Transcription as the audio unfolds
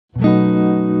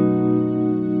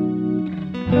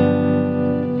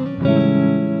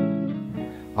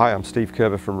Hi, I'm Steve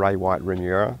Kerber from Ray White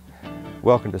Remuera.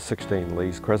 Welcome to 16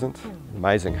 Leys Crescent, an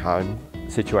amazing home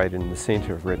situated in the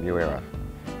centre of Remuera.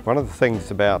 One of the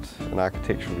things about an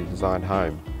architecturally designed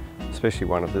home, especially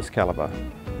one of this calibre,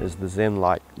 is the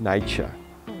zen-like nature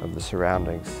of the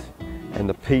surroundings and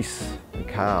the peace and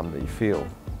calm that you feel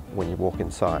when you walk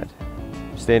inside.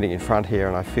 I'm standing in front here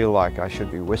and I feel like I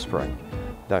should be whispering.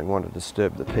 Don't want to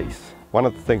disturb the peace. One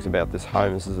of the things about this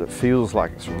home is it feels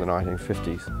like it's from the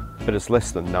 1950s, but it's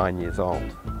less than 9 years old.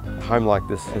 A home like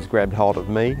this has grabbed hold of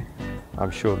me. I'm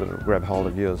sure that it'll grab hold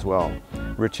of you as well.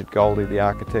 Richard Goldie, the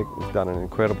architect, has done an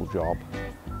incredible job.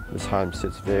 This home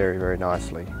sits very, very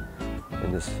nicely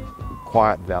in this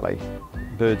quiet valley,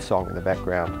 bird song in the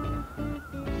background.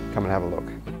 Come and have a look.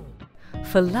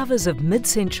 For lovers of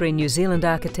mid-century New Zealand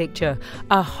architecture,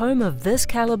 a home of this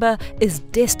calibre is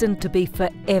destined to be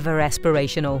forever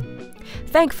aspirational.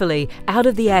 Thankfully, out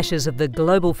of the ashes of the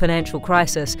global financial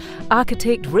crisis,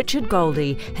 architect Richard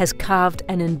Goldie has carved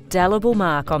an indelible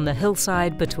mark on the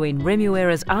hillside between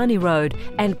Remuera's Arnie Road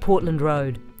and Portland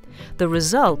Road. The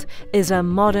result is a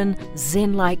modern,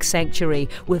 zen-like sanctuary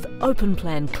with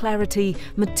open-plan clarity,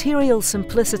 material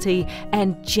simplicity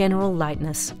and general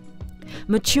lightness.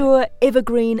 Mature,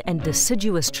 evergreen and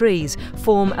deciduous trees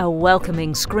form a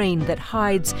welcoming screen that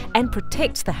hides and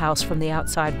protects the house from the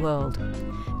outside world.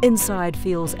 Inside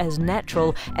feels as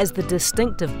natural as the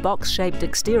distinctive box-shaped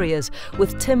exteriors,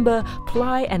 with timber,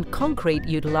 ply and concrete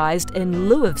utilised in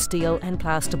lieu of steel and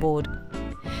plasterboard.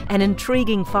 An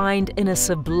intriguing find in a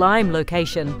sublime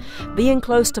location. Being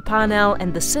close to Parnell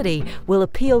and the city will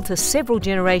appeal to several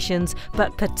generations,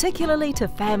 but particularly to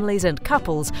families and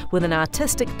couples with an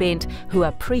artistic bent who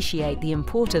appreciate the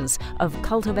importance of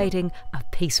cultivating a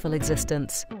peaceful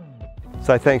existence.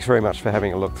 So thanks very much for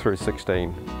having a look through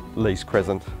 16 Leys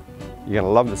Crescent. You're going to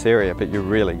love this area, but you're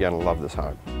really going to love this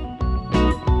home.